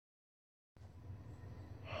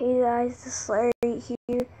Hey guys, this is Larry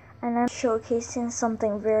here, and I'm showcasing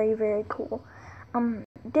something very, very cool.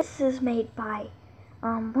 This is made by,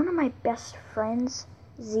 one of my best friends,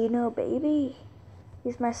 Zeno Baby.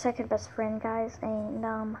 He's my second best friend, guys, and,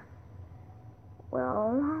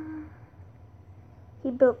 he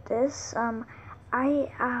built this.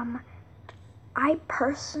 I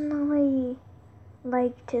personally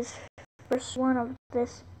liked his first one of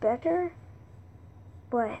this better,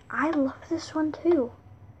 but I love this one too.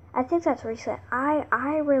 I think that's reset.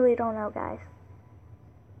 I really don't know, guys.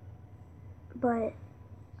 But,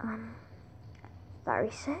 that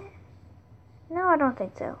reset? No, I don't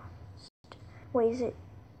think so. Wait, is it?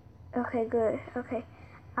 Okay, good. Okay.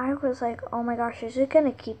 I was like, oh my gosh, is it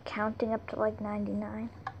gonna keep counting up to like 99?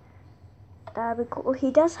 That'd be cool.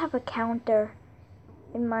 He does have a counter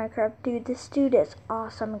in Minecraft. Dude, this dude is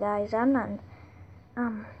awesome, guys. I'm not,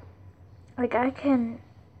 like, I can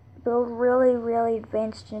build really, really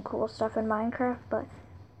advanced and cool stuff in Minecraft, but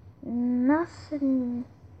nothing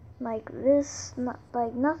like this,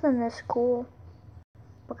 nothing this cool.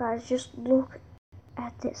 But guys, just look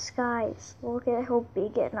at this, guys. Look at how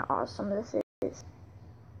big and awesome this is.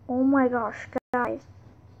 Oh my gosh, guys.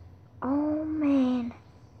 Oh man.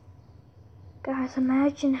 Guys,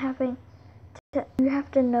 imagine having to, you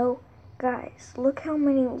have to know, guys, look how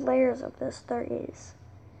many layers of this there is.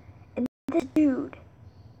 And this dude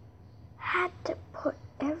had to put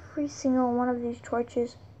every single one of these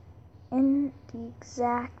torches in the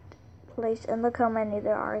exact place, and look how many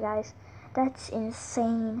there are, guys. That's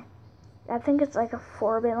insane. I think it's like a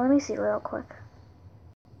 4-bit. Let me see real quick.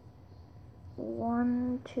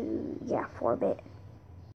 1, 2, yeah, 4-bit.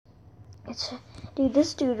 It's, dude,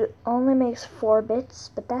 this dude only makes 4 bits,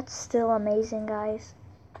 but that's still amazing, guys.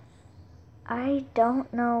 I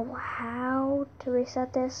don't know how to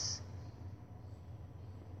reset this.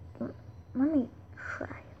 Let me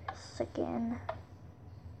try this again.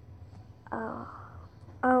 Oh,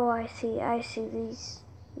 I see these.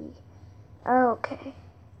 Okay,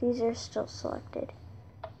 these are still selected.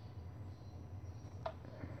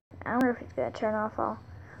 I wonder if it's gonna turn off all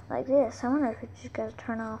like this. I wonder if it's just gonna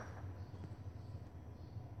turn off.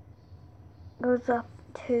 Goes up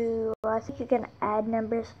to, I think you can add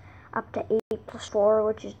numbers up to 8 plus 4,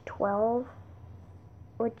 which is 12,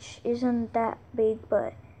 which isn't that big,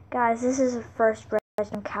 but guys, this is a first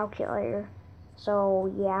redstone calculator,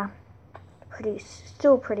 so yeah,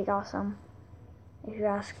 still pretty awesome, if you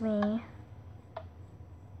ask me.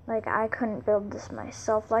 Like, I couldn't build this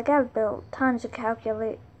myself. Like, I've built tons of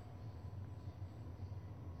calculators.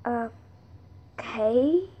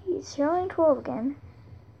 Okay, it's showing 12 again.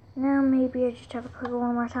 Now maybe I just have to click it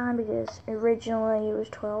one more time because originally it was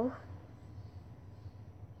 12.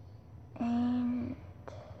 And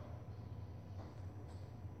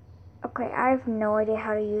okay, I have no idea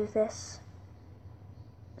how to use this.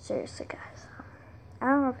 Seriously, guys. I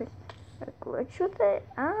don't know if it's a glitch with it.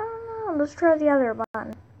 I don't know. Let's try the other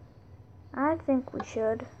button. I think we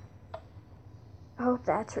should. I hope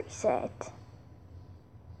that's reset.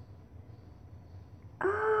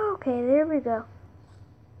 Oh, okay, there we go.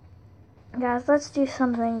 Guys, let's do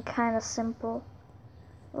something kind of simple.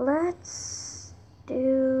 Let's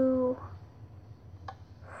do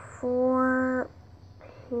 4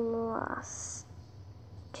 plus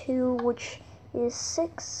 2, which is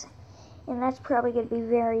 6. And that's probably going to be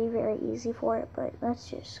very, very easy for it, but let's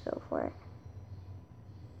just go for it.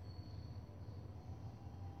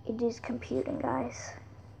 It is computing, guys.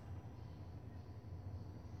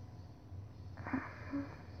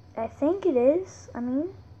 I think it is. I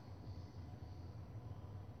mean,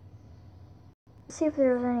 let's see if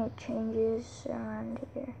there's any changes around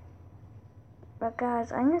here. But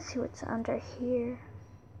guys, I'm gonna see what's under here.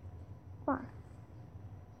 Come on.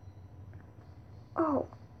 Oh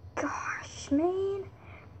gosh, man.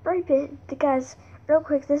 Brightbit, guys, real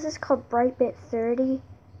quick, this is called bit-30.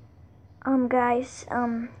 Guys,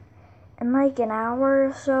 in like an hour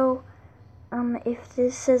or so, if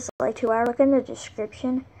this is like 2 hours, look in the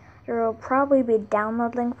description. There will probably be a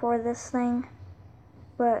download link for this thing.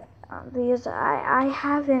 But because I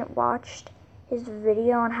haven't watched his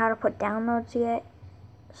video on how to put downloads yet,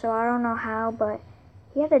 so I don't know how, but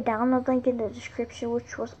he had a download link in the description,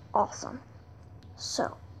 which was awesome.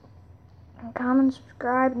 So, comment,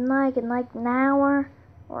 subscribe, and like in like an hour,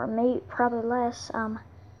 or maybe probably less.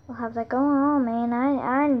 We'll have that going on, man.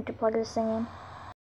 I need to plug this thing in.